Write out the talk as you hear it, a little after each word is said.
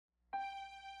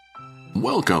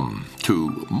Welcome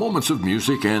to Moments of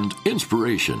Music and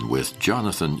Inspiration with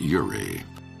Jonathan Urie.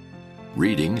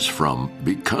 Readings from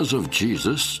Because of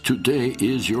Jesus, Today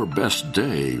is Your Best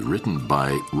Day, written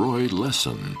by Roy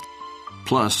Lessin.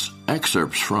 Plus,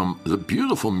 excerpts from the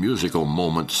Beautiful Musical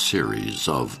Moments series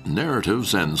of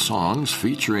narratives and songs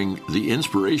featuring the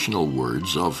inspirational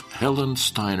words of Helen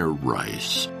Steiner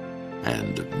Rice,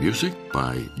 and music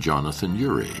by Jonathan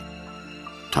Urie.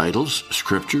 Titles,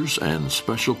 scriptures, and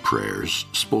special prayers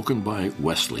spoken by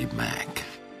Wesley Mack.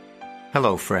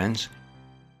 Hello, friends.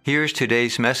 Here's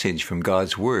today's message from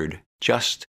God's Word,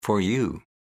 just for you.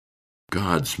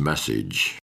 God's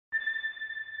message.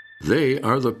 They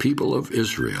are the people of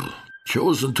Israel,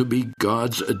 chosen to be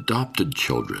God's adopted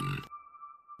children.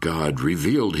 God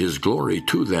revealed His glory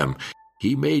to them.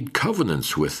 He made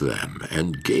covenants with them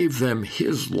and gave them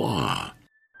His law.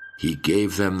 He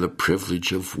gave them the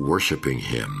privilege of worshiping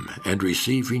Him and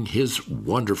receiving His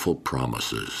wonderful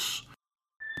promises.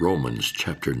 Romans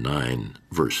chapter 9,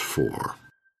 verse 4.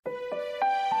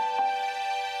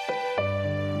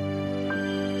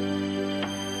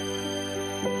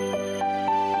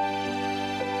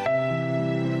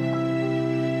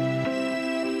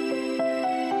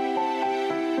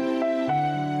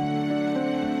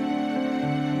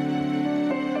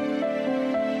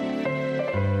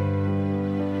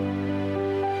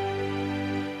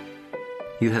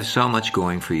 You have so much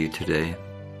going for you today,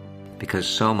 because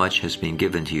so much has been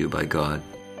given to you by God.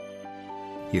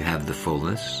 You have the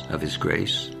fullness of His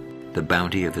grace, the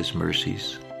bounty of His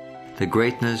mercies, the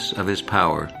greatness of His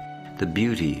power, the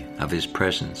beauty of His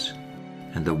presence,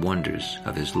 and the wonders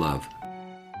of His love.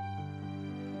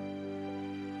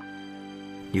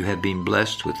 You have been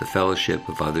blessed with the fellowship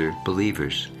of other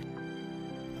believers,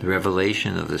 the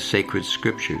revelation of the sacred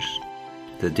Scriptures,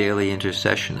 the daily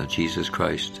intercession of Jesus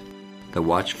Christ, the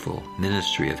watchful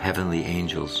ministry of heavenly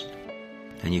angels,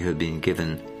 and you have been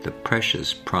given the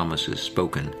precious promises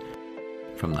spoken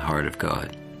from the heart of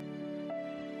God.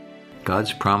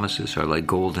 God's promises are like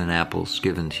golden apples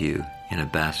given to you in a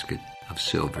basket of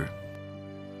silver,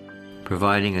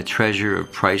 providing a treasure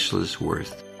of priceless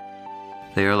worth.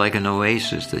 They are like an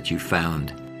oasis that you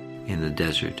found in the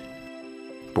desert,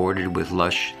 bordered with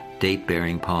lush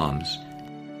date-bearing palms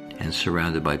and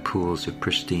surrounded by pools of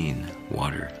pristine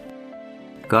water.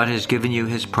 God has given you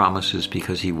His promises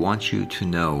because He wants you to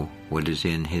know what is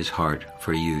in His heart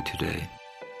for you today.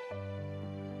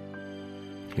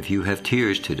 If you have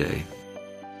tears today,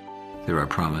 there are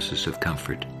promises of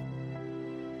comfort.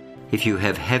 If you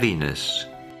have heaviness,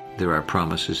 there are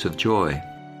promises of joy.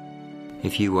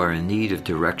 If you are in need of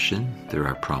direction, there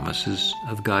are promises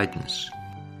of guidance.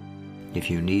 If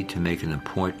you need to make an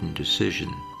important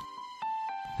decision,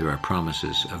 there are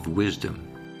promises of wisdom.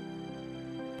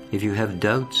 If you have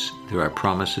doubts, there are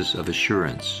promises of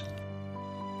assurance.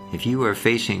 If you are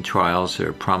facing trials, there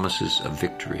are promises of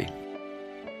victory.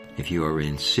 If you are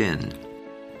in sin,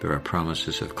 there are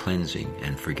promises of cleansing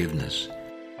and forgiveness.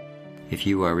 If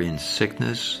you are in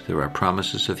sickness, there are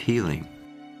promises of healing.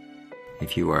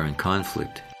 If you are in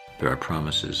conflict, there are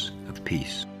promises of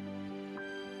peace.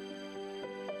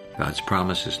 God's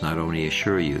promises not only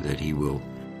assure you that He will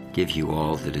give you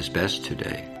all that is best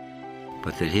today,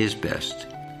 but that His best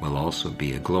will also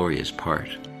be a glorious part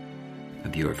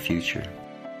of your future.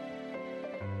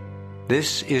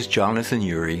 This is Jonathan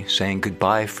Urie saying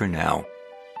goodbye for now.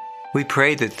 We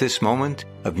pray that this moment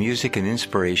of music and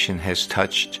inspiration has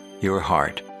touched your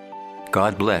heart.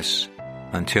 God bless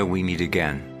until we meet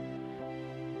again.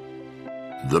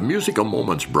 The Musical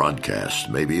Moments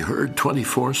broadcast may be heard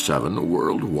 24/7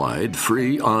 worldwide,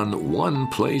 free on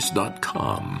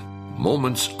oneplace.com.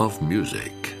 Moments of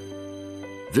Music.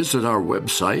 Visit our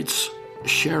websites,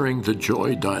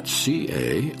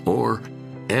 sharingthejoy.ca or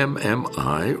mmiradio.ca.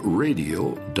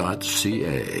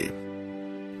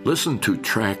 Listen to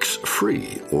tracks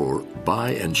free or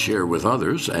buy and share with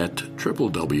others at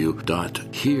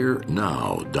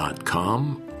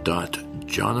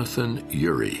www.hearnow.com.Jonathan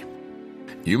Urie.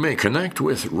 You may connect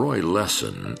with Roy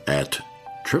Lessin at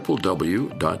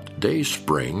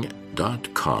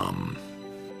www.dayspring.com.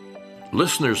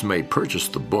 Listeners may purchase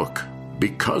the book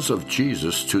Because of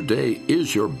Jesus, Today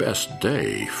is Your Best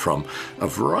Day from a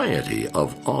variety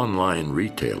of online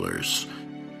retailers,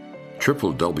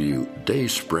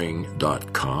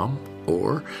 www.dayspring.com,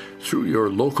 or through your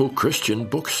local Christian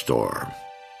bookstore.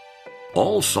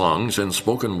 All songs and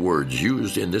spoken words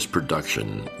used in this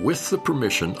production with the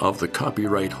permission of the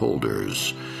copyright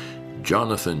holders,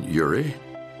 Jonathan Urie,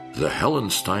 the Helen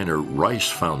Steiner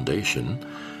Rice Foundation,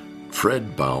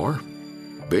 Fred Bauer,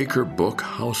 Baker Book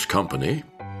House Company,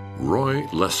 Roy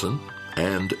Lessin,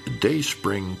 and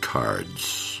Dayspring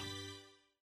Cards.